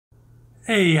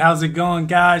Hey, how's it going,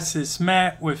 guys? It's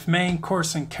Matt with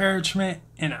MainCourseEncouragement,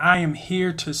 and I am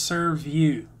here to serve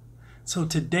you. So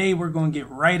today we're going to get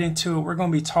right into it. We're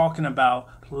going to be talking about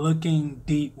looking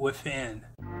deep within.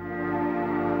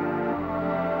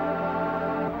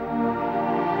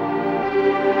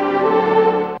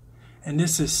 And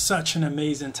this is such an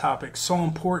amazing topic, so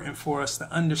important for us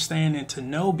to understand and to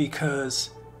know because,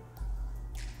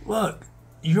 look,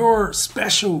 you're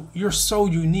special, you're so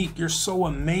unique, you're so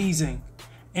amazing.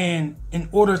 And in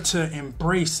order to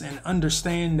embrace and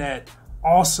understand that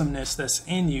awesomeness that's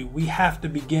in you, we have to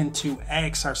begin to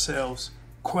ask ourselves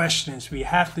questions. We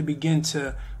have to begin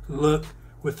to look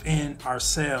within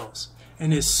ourselves.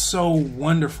 And it's so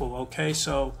wonderful, okay?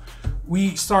 So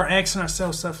we start asking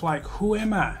ourselves stuff like, who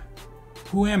am I?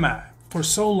 Who am I? For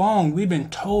so long, we've been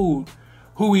told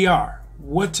who we are,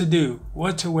 what to do,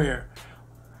 what to wear,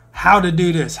 how to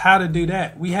do this, how to do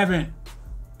that. We haven't.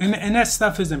 And that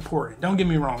stuff is important. Don't get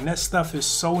me wrong. That stuff is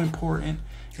so important.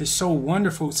 It's so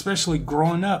wonderful, especially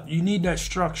growing up. You need that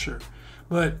structure.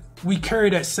 But we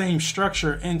carry that same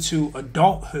structure into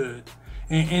adulthood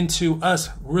and into us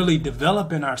really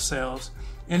developing ourselves.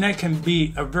 And that can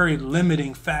be a very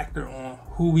limiting factor on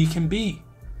who we can be.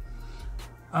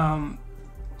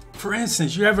 For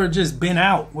instance, you ever just been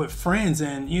out with friends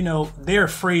and, they're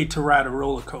afraid to ride a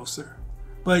roller coaster.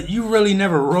 But you really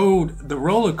never rode the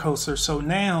roller coaster, so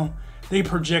now they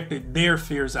projected their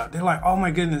fears out. They're like, oh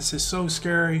my goodness, it's so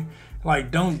scary,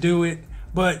 like don't do it.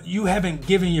 But you haven't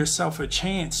given yourself a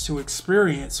chance to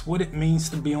experience what it means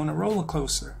to be on a roller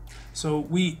coaster. So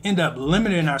we end up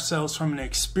limiting ourselves from an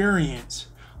experience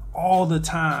all the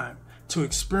time to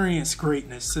experience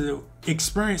greatness, to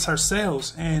experience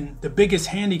ourselves. And the biggest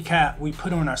handicap we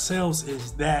put on ourselves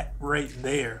is that right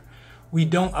there. We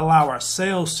don't allow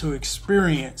ourselves to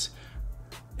experience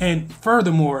and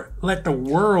furthermore, let the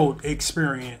world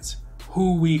experience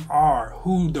who we are,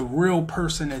 who the real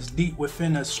person that's deep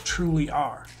within us truly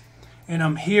are. And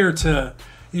I'm here to,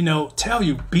 tell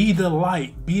you, be the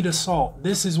light, be the salt.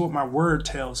 This is what my word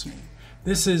tells me.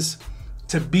 This is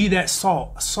to be that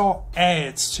salt. Salt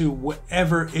adds to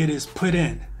whatever it is put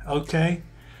in, okay?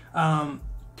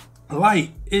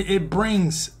 Light, it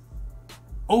brings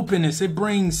openness, it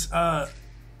brings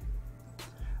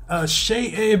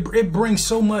shade, it brings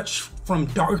so much from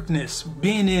darkness,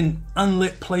 being in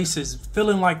unlit places,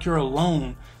 feeling like you're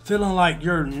alone, feeling like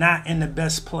you're not in the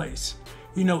best place.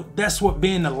 That's what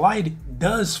being the light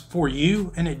does for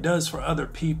you, and it does for other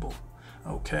people,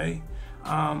 okay?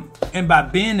 And by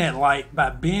being that light, by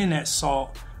being that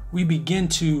salt, we begin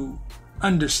to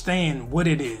understand what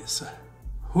it is,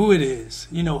 who it is,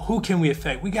 who can we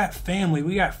affect. We got family,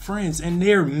 we got friends, and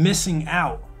they're missing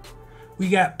out. We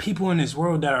got people in this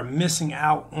world that are missing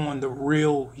out on the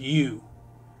real you.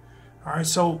 All right,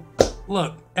 so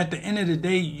look, at the end of the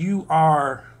day, you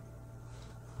are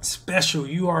special,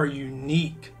 you are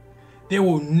unique. There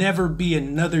will never be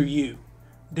another you.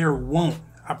 There won't.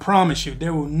 I promise you,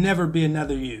 there will never be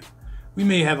another you. We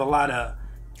may have a lot of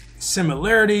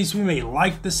similarities, we may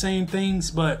like the same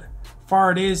things, but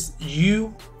far it is,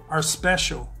 you are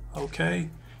special, okay?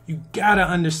 You gotta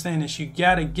understand this, you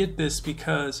gotta get this,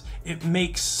 because it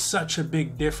makes such a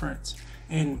big difference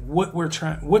in what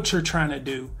you're trying to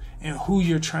do and who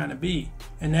you're trying to be,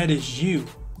 and that is you.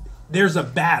 There's a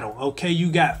battle, okay? You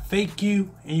got fake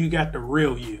you and you got the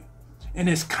real you. And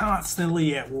it's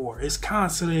constantly at war. It's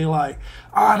constantly like,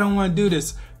 oh, I don't want to do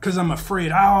this because I'm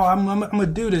afraid. Oh, I'm going to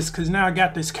do this because now I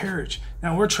got this courage.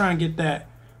 Now we're trying to get that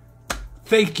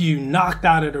fake you knocked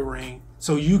out of the ring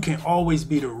so you can always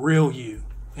be the real you.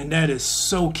 And that is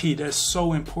so key. That's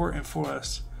so important for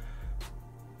us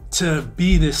to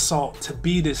be this salt, to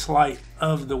be this light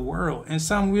of the world. And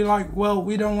some we're like, well,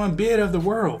 we don't want to be it of the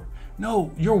world.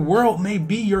 No, your world may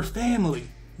be your family.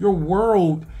 Your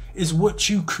world is what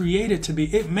you created to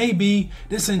be. It may be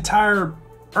this entire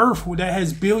earth that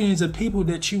has billions of people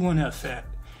that you want to affect.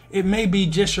 It may be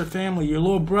just your family, your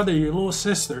little brother, your little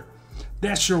sister.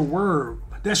 That's your world.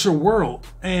 That's your world.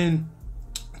 And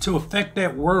to affect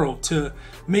that world, to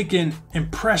make an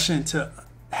impression, to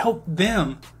help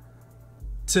them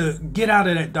to get out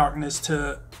of that darkness,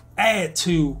 to add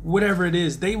to whatever it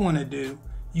is they want to do,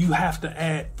 you have to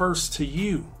add first to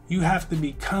you. You have to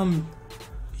become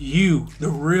you, the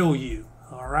real you,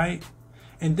 all right?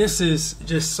 And this is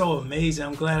just so amazing.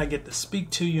 I'm glad I get to speak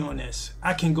to you on this.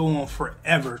 I can go on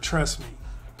forever, trust me.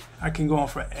 I can go on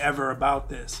forever about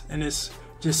this. And it's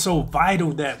just so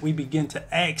vital that we begin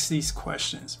to ask these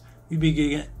questions. We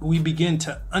begin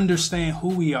to understand who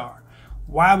we are,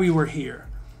 why we were here,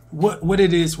 what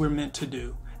it is we're meant to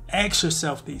do. Ask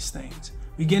yourself these things.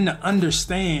 Begin to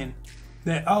understand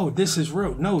that, oh, this is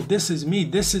real. No, this is me.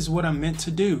 This is what I'm meant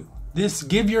to do.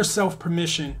 Give yourself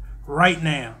permission right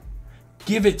now.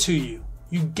 Give it to you.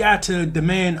 You got to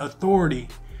demand authority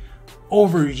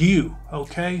over you,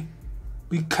 okay?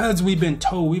 Because we've been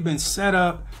told, we've been set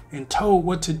up and told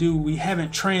what to do. We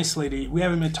haven't translated. We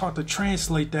haven't been taught to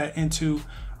translate that into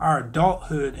our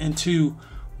adulthood, into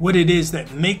what it is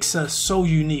that makes us so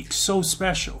unique, so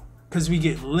special, because we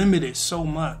get limited so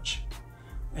much.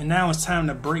 And now it's time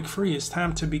to break free. It's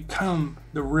time to become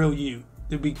the real you,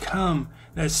 to become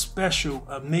that special,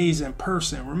 amazing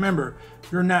person. Remember,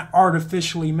 you're not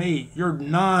artificially made. You're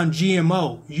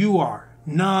non-GMO. You are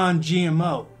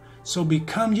non-GMO. So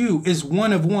become you. Is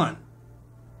one of one.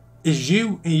 Is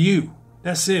you and you.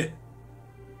 That's it.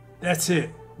 That's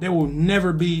it. There will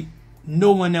never be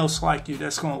no one else like you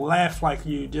that's going to laugh like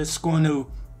you, just going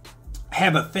to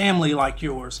have a family like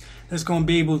yours, that's going to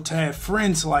be able to have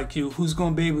friends like you, who's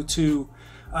going to be able to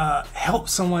help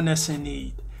someone that's in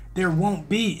need. There won't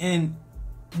be. And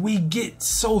we get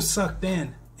so sucked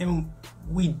in, and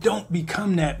we don't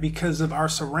become that because of our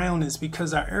surroundings,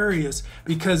 because our areas,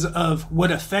 because of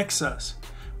what affects us.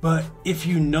 But if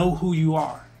you know who you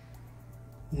are,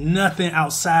 nothing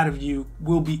outside of you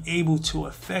will be able to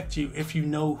affect you if you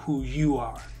know who you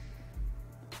are.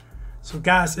 So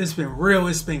guys, it's been real.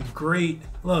 It's been great.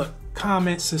 Look,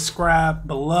 comment, subscribe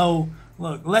below.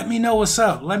 Look, let me know what's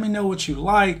up. Let me know what you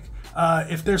like.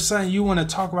 If there's something you want to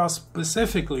talk about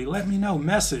specifically, let me know.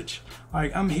 Message.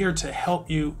 Like, I'm here to help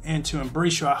you and to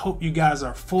embrace you. I hope you guys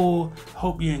are full.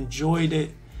 Hope you enjoyed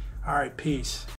it. All right, peace.